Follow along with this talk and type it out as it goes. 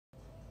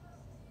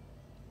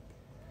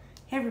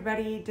Hey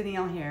everybody,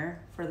 Danielle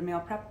here for the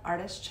Meal Prep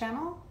Artist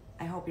channel.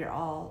 I hope you're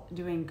all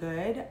doing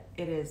good.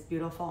 It is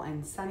beautiful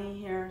and sunny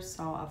here,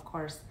 so of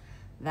course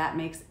that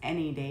makes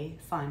any day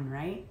fun,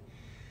 right?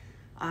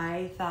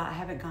 I thought I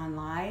haven't gone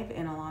live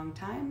in a long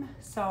time,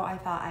 so I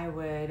thought I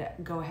would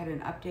go ahead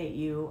and update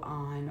you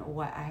on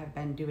what I have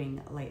been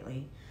doing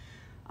lately.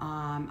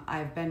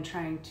 I've been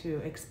trying to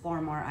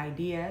explore more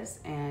ideas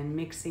and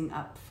mixing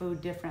up food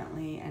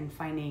differently and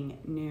finding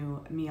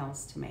new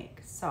meals to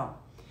make. So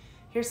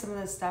here's some of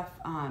the stuff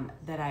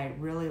that I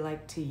really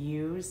like to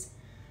use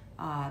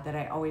that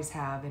I always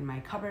have in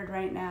my cupboard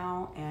right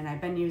now, and I've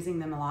been using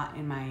them a lot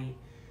in my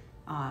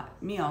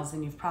meals,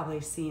 and you've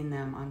probably seen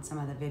them on some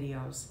of the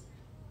videos.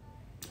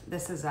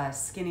 This is a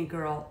Skinny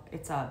Girl.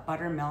 It's a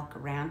buttermilk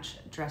ranch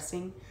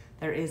dressing.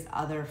 There is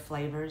other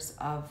flavors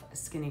of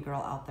Skinny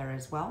Girl out there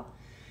as well,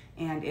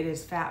 and it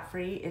is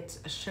fat-free, it's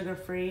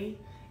sugar-free,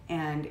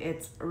 and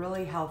it's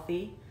really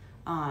healthy.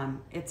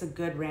 It's a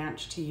good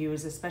ranch to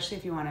use, especially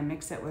if you want to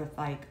mix it with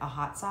like a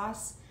hot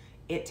sauce.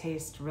 It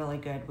tastes really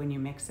good when you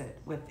mix it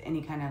with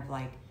any kind of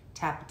like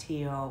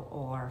Tapatio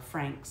or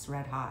Frank's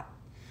Red Hot.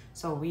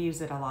 So we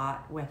use it a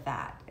lot with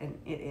that, and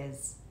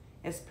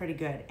it's pretty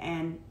good,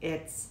 and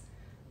it's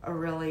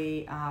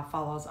really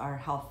follows our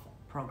health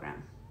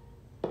program.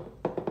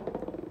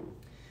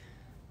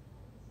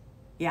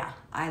 Yeah,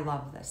 I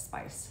love this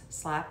spice,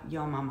 Slap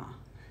Yo Mama.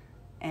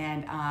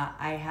 And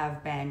I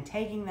have been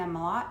tagging them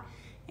a lot,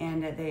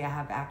 and they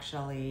have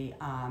actually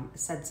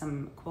said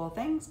some cool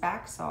things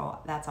back, so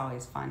that's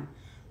always fun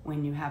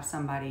when you have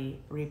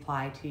somebody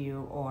reply to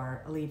you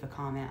or leave a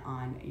comment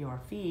on your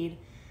feed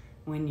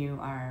when you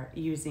are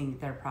using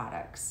their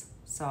products.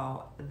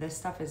 So this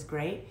stuff is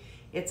great.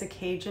 It's a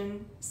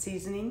Cajun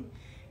seasoning,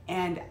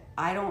 and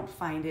I don't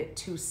find it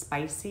too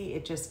spicy.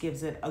 It just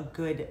gives it a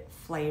good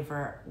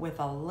flavor with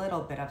a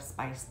little bit of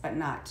spice, but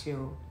not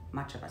too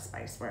much of a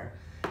spice where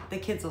the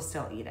kids will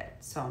still eat it.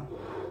 So,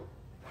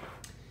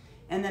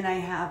 and then I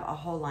have a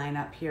whole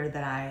lineup here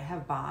that I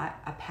have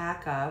bought a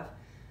pack of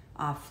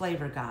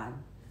Flavor God.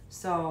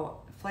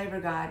 So Flavor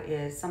God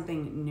is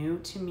something new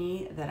to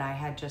me that I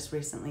had just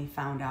recently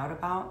found out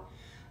about.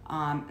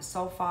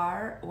 So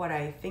far, what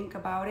I think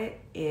about it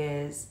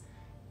is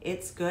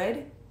it's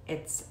good.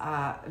 It's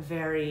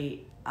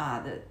they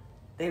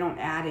don't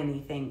add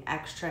anything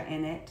extra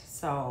in it,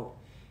 so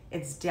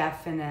it's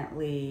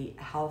definitely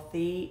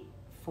healthy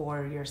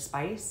for your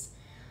spice.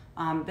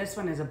 This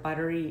one is a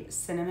buttery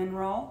cinnamon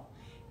roll,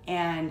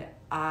 and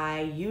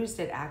I used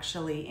it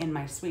actually in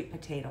my sweet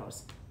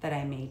potatoes that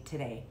I made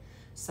today.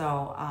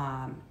 So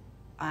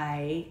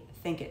I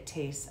think it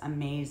tastes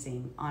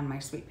amazing on my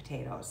sweet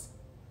potatoes.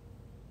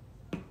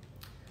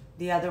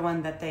 The other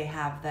one that they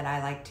have that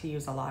I like to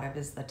use a lot of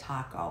is the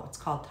taco. It's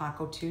called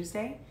Taco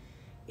Tuesday.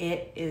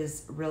 It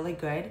is really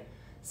good.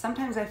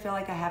 Sometimes I feel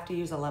like I have to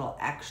use a little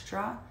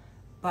extra,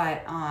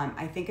 but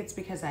I think it's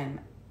because I'm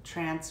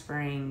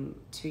transferring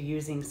to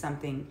using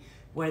something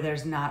where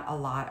there's not a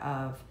lot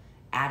of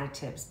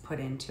additives put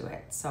into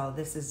it. So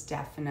this is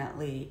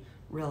definitely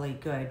really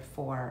good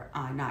for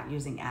not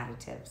using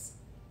additives.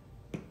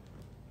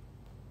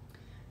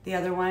 The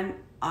other one,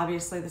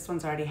 obviously this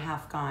one's already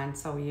half gone,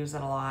 so we use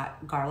it a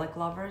lot. Garlic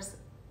lovers,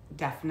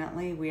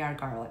 definitely, we are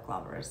garlic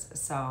lovers.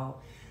 So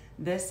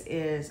this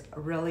is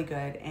really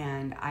good,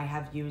 and I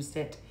have used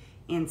it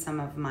in some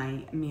of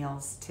my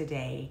meals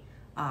today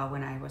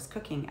when I was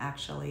cooking,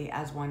 actually,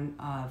 as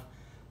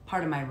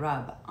part of my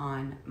rub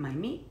on my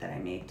meat that I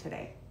made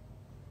today.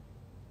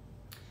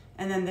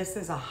 And then this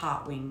is a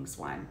hot wings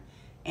one,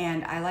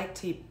 and I like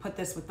to put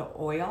this with the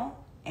oil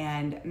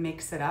and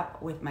mix it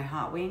up with my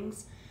hot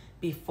wings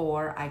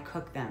before I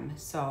cook them.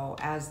 So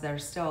as they're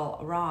still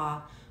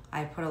raw,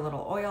 I put a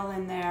little oil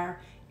in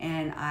there,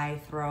 and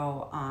I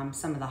throw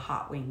some of the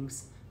hot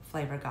wings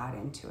Flavor God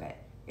into it.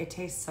 It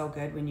tastes so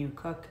good when you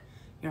cook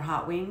your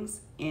hot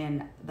wings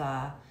in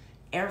the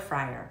air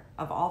fryer.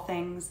 Of all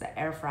things, the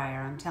air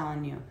fryer, I'm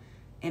telling you,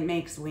 it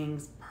makes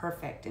wings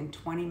perfect in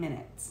 20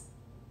 minutes.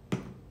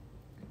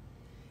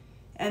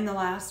 And the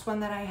last one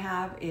that I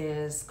have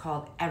is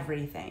called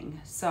Everything.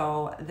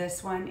 So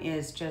this one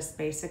is just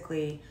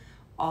basically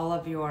all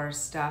of your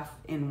stuff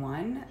in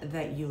one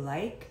that you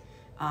like,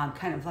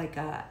 kind of like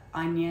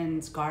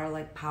onions,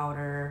 garlic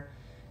powder,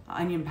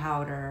 onion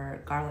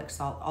powder, garlic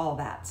salt, all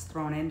that's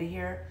thrown into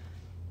here.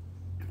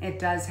 It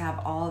does have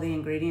all the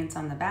ingredients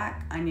on the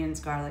back: onions,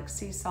 garlic,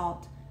 sea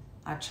salt,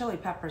 chili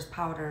peppers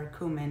powder,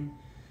 cumin.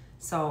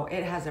 So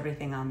it has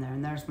everything on there,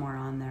 and there's more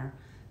on there,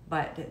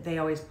 but they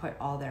always put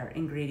all their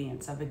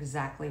ingredients of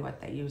exactly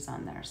what they use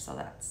on there. So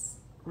that's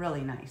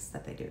really nice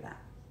that they do that.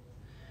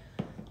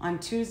 On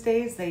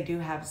Tuesdays, they do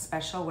have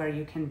special where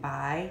you can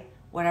buy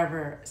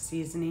whatever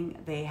seasoning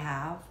they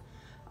have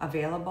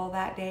available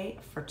that day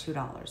for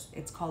 $2.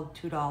 It's called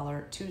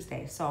 $2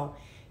 Tuesday. So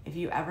if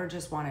you ever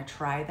just want to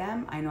try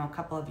them, I know a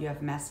couple of you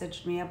have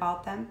messaged me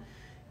about them.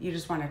 You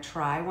just want to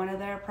try one of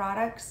their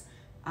products,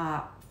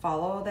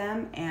 follow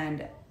them,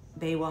 and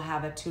they will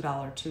have a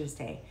 $2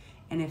 Tuesday.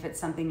 And if it's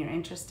something you're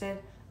interested,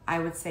 I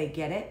would say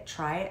get it,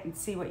 try it, and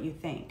see what you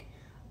think.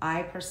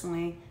 I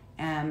personally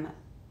am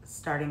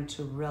starting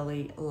to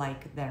really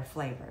like their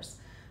flavors.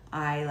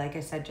 Like I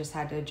said, just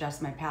had to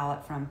adjust my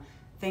palate from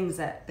things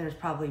that there's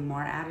probably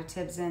more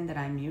additives in that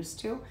I'm used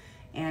to,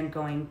 and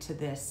going to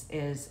this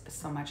is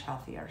so much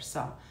healthier.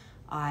 So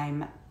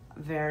I'm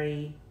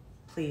very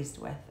pleased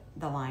with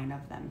the line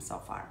of them so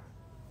far.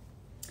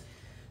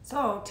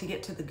 So to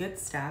get to the good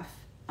stuff,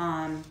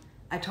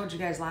 I told you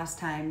guys last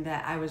time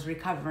that I was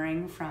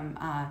recovering from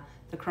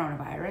the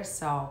coronavirus.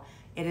 So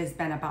it has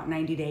been about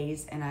 90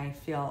 days and I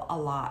feel a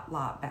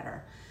lot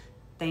better.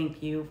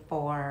 Thank you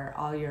for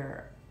all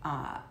your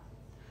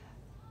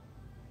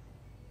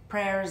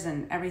prayers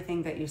and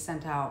everything that you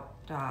sent out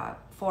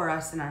for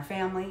us and our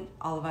family.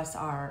 All of us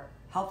are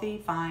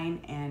healthy,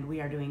 fine, and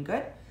we are doing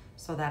good.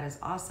 So that is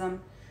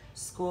awesome.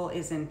 School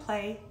is in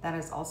play. That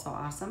is also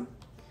awesome.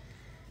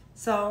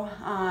 So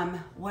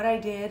what I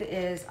did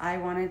is I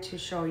wanted to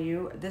show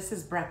you, this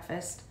is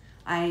breakfast.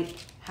 I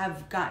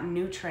have gotten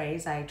new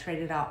trays. I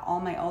traded out all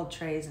my old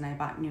trays and I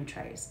bought new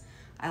trays.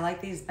 I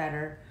like these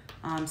better.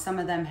 Some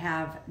of them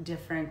have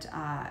different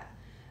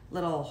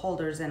little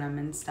holders in them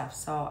and stuff,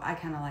 so I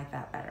kind of like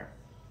that better.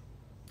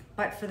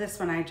 But for this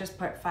one, I just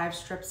put 5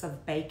 strips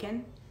of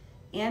bacon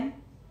in,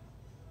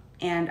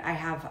 and I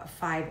have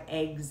 5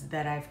 eggs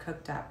that I've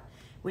cooked up.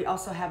 We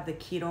also have the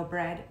keto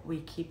bread.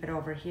 We keep it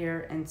over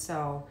here, and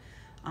so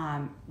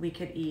we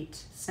could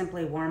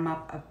simply warm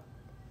up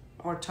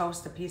or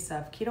toast a piece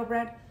of keto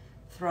bread,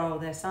 throw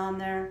this on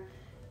there.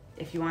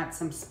 If you want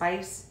some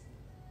spice,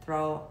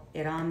 throw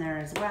it on there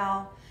as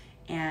well,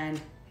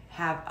 and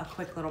have a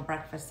quick little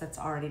breakfast that's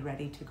already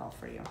ready to go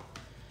for you.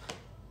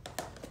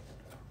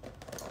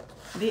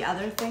 The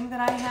other thing that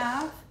I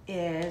have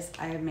is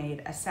I have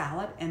made a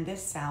salad, and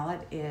this salad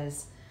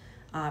is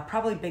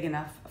probably big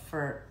enough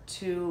for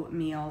 2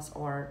 meals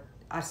or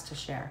us to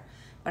share.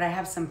 But I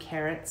have some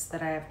carrots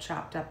that I have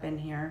chopped up in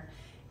here,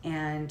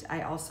 and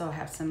I also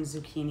have some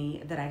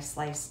zucchini that I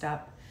sliced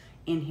up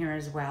in here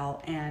as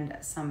well, and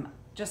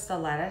just a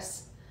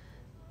lettuce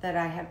that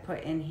I have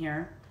put in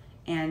here.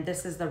 And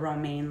this is the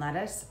romaine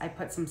lettuce. I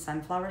put some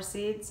sunflower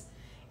seeds,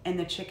 and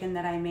the chicken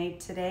that I made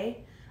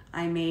today,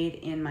 I made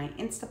in my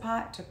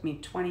Instapot. Took me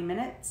 20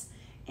 minutes,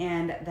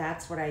 and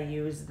that's what I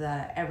use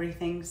the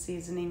everything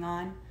seasoning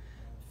on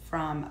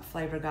from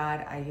Flavor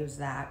God. I use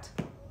that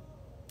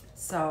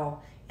so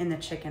in the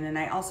chicken, and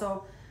I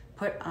also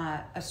put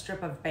a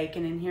strip of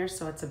bacon in here,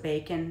 so it's a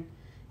bacon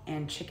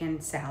and chicken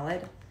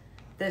salad.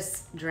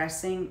 This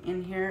dressing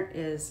in here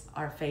is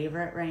our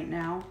favorite right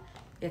now.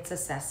 It's a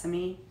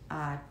sesame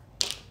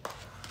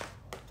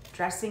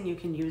dressing. You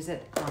can use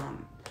it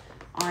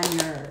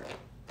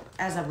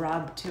as a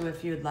rub too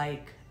if you'd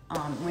like,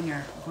 when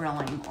you're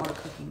grilling or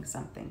cooking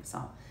something.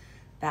 So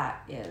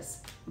that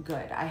is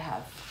good. I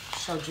have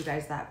showed you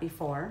guys that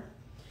before.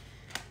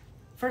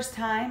 First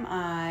time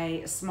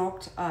I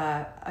smoked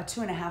a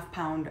 2.5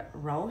 pound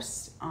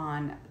roast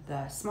on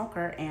the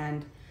smoker,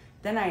 and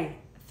then I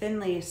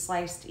thinly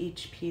sliced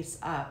each piece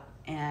up,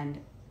 and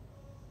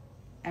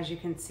as you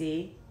can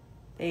see,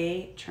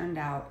 they turned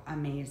out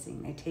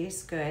amazing. They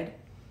taste good.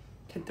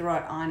 Can throw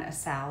it on a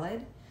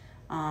salad.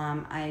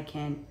 I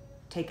can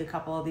take a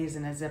couple of these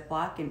in a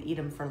Ziploc and eat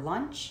them for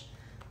lunch.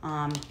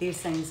 These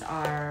things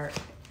are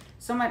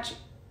so much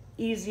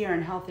easier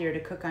and healthier to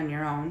cook on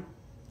your own.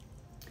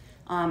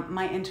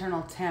 My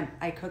internal temp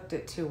I cooked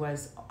it to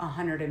was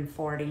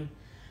 140.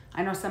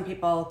 I know some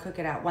people cook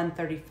it at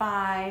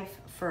 135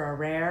 for a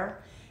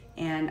rare,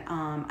 and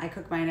I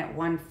cook mine at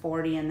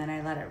 140, and then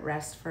I let it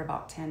rest for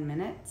about 10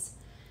 minutes.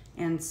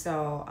 And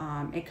so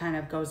it kind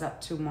of goes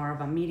up to more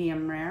of a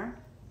medium rare.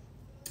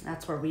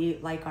 That's where we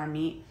like our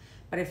meat.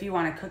 But if you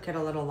want to cook it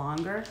a little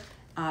longer,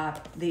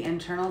 the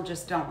internal,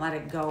 just don't let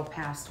it go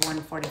past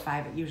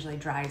 145. It usually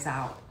dries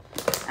out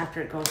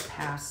after it goes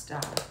past,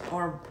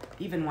 or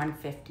even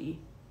 150.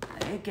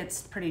 It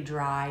gets pretty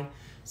dry,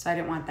 so I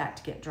didn't want that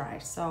to get dry.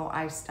 So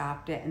I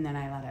stopped it, and then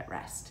I let it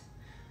rest.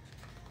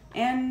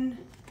 And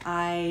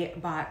I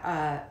bought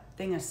a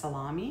thing of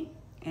salami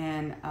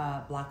and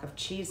a block of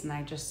cheese, and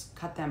I just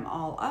cut them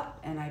all up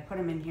and I put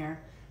them in here.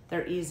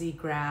 They're easy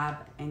grab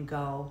and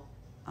go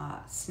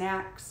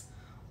snacks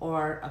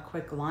or a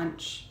quick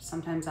lunch.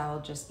 Sometimes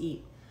I'll just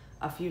eat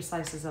a few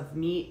slices of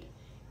meat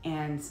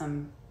and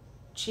some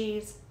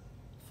cheese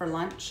for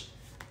lunch,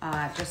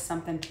 just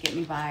something to get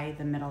me by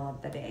the middle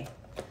of the day.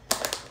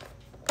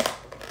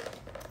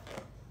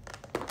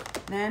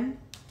 Then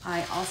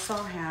I also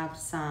have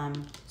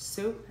some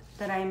soup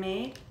that I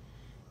made,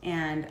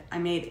 and I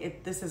made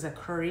it, this is a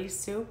curry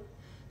soup.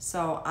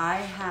 So I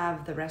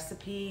have the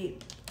recipe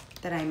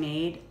that I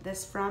made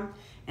this from,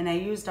 and I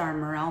used our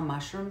morel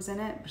mushrooms in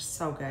it. It was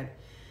so good.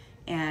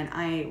 And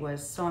I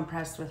was so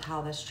impressed with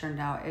how this turned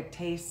out. It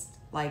tastes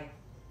like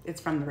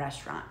it's from the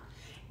restaurant.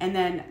 And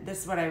then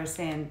this is what I was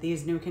saying,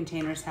 these new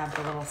containers have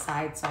the little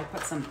sides, so I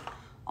put some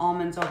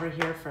almonds over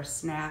here for a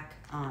snack.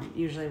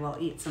 Usually we'll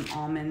eat some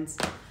almonds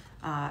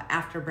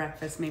after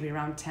breakfast, maybe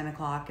around 10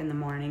 o'clock in the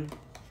morning.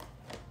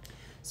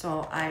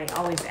 So I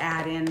always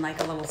add in like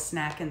a little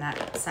snack in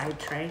that side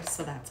tray,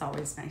 so that's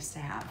always nice to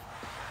have.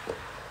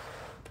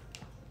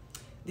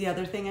 The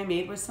other thing I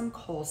made was some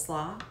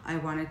coleslaw. I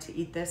wanted to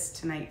eat this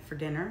tonight for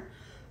dinner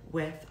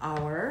with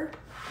our,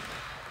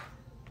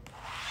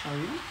 show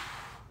you,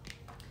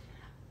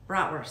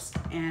 bratwurst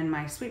and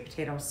my sweet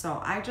potatoes.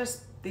 So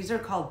these are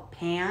called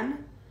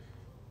pan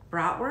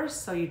bratwurst.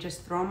 So you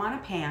just throw them on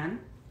a pan,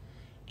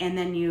 and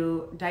then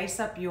you dice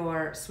up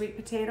your sweet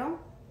potato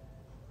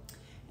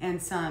and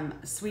some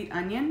sweet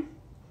onion,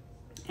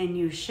 and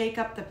you shake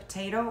up the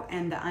potato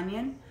and the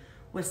onion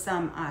with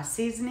some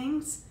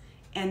seasonings,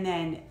 and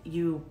then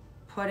you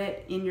put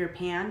it in your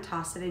pan,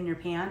 toss it in your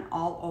pan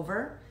all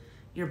over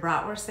your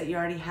bratwurst that you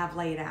already have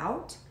laid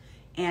out.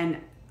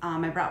 And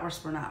my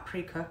bratwurst were not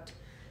pre-cooked.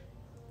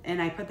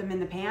 And I put them in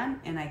the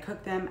pan and I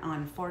cooked them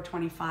on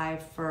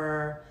 425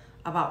 for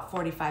about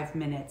 45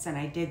 minutes. And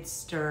I did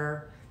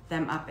stir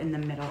them up in the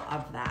middle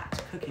of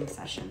that cooking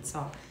session.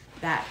 So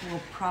that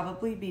will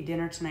probably be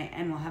dinner tonight,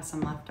 and we'll have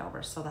some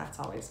leftovers. So that's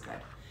always good.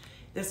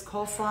 This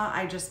coleslaw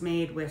I just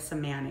made with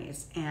some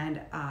mayonnaise,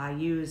 and I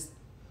used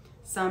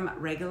some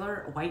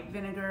regular white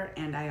vinegar,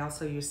 and I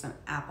also used some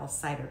apple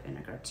cider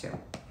vinegar too.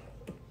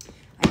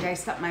 I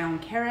diced up my own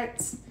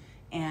carrots,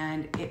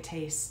 and it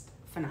tastes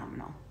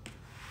phenomenal.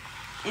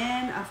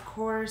 And of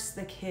course,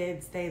 the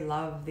kids, they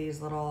love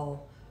these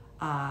little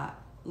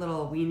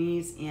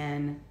weenies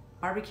in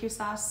barbecue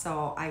sauce.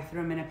 So I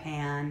threw them in a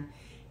pan,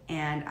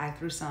 and I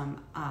threw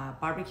some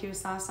barbecue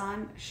sauce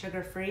on,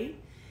 sugar-free.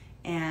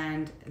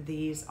 And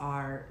these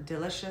are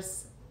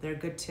delicious. They're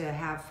good to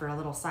have for a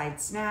little side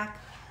snack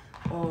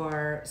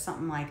or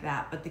something like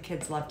that. But the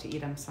kids love to eat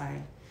them, so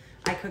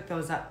I cooked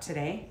those up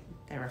today.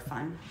 They were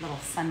fun, little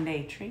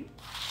Sunday treat.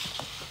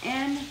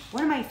 And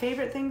one of my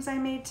favorite things I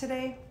made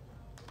today,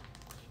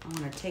 I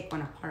want to take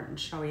one apart and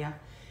show you,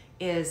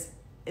 is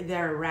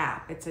their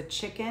wrap. It's a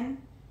chicken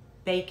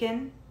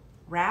bacon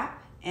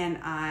wrap, and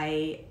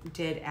I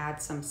did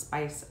add some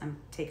spice and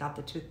take out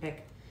the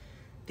toothpick.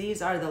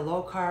 These are the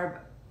low carb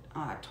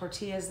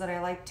tortillas that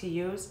I like to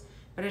use.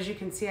 But as you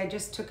can see, I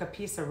just took a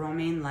piece of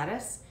romaine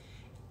lettuce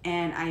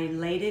and I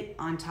laid it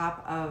on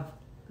top of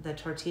the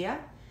tortilla.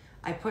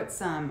 I put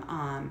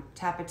some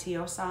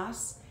Tapatio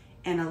sauce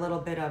and a little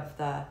bit of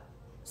the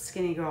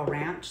Skinny Girl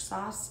Ranch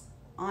sauce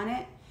on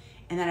it.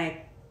 And then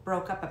I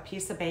broke up a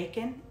piece of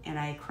bacon and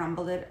I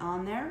crumbled it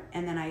on there.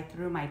 And then I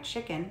threw my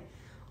chicken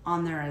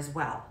on there as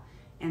well.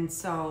 And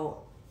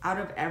so out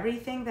of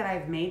everything that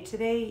I've made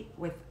today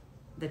with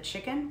the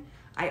chicken,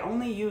 I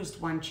only used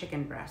one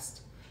chicken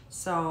breast.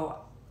 So,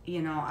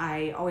 you know,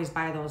 I always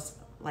buy those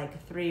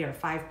like 3 or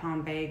 5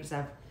 pound bags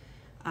of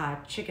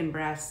chicken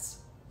breasts,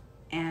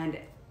 and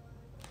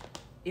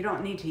you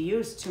don't need to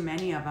use too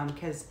many of them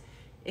because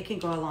it can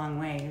go a long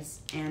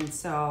ways. And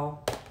so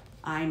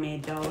I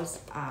made those.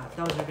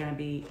 Those are gonna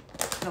be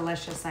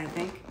delicious, I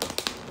think.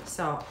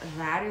 So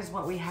that is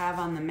what we have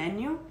on the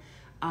menu.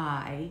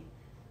 I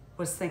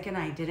was thinking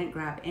I didn't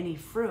grab any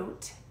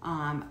fruit.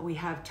 We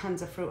have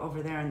tons of fruit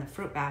over there in the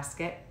fruit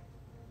basket.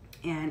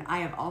 And I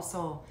have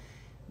also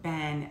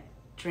been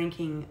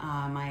drinking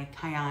my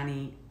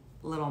Kyani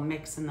little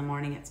mix in the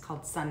morning. It's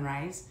called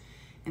Sunrise.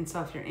 And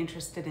so if you're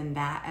interested in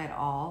that at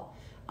all,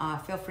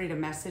 feel free to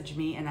message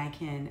me and I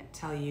can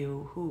tell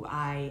you who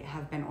I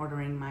have been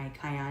ordering my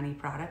Kyani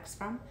products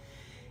from.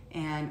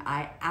 And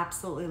I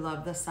absolutely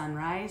love the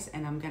Sunrise,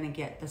 and I'm gonna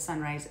get the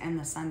Sunrise and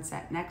the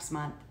Sunset next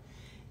month.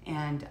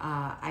 And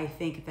I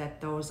think that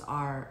those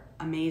are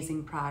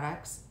amazing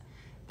products.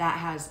 That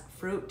has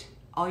fruit,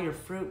 all your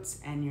fruits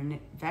and your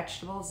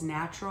vegetables,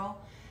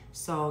 natural.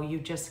 So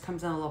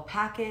comes in a little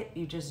packet,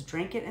 you just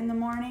drink it in the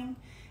morning.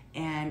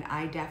 And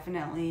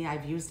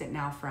I've used it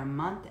now for a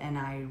month, and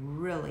I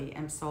really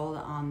am sold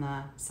on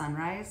the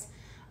Sunrise.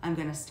 I'm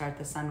gonna start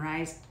the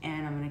Sunrise,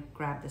 and I'm gonna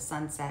grab the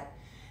Sunset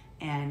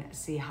and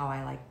see how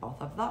I like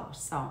both of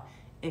those. So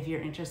if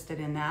you're interested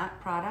in that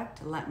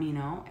product, let me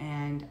know,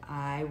 and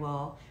I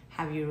will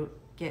have you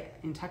get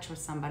in touch with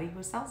somebody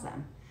who sells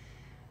them.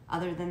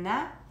 Other than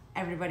that,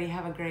 everybody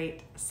have a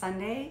great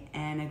Sunday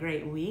and a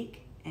great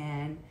week,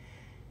 and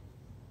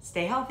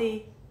stay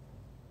healthy,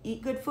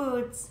 eat good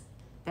foods.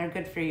 They're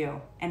good for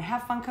you, and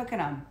have fun cooking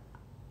them.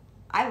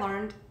 I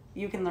learned,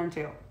 you can learn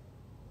too.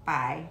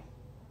 Bye.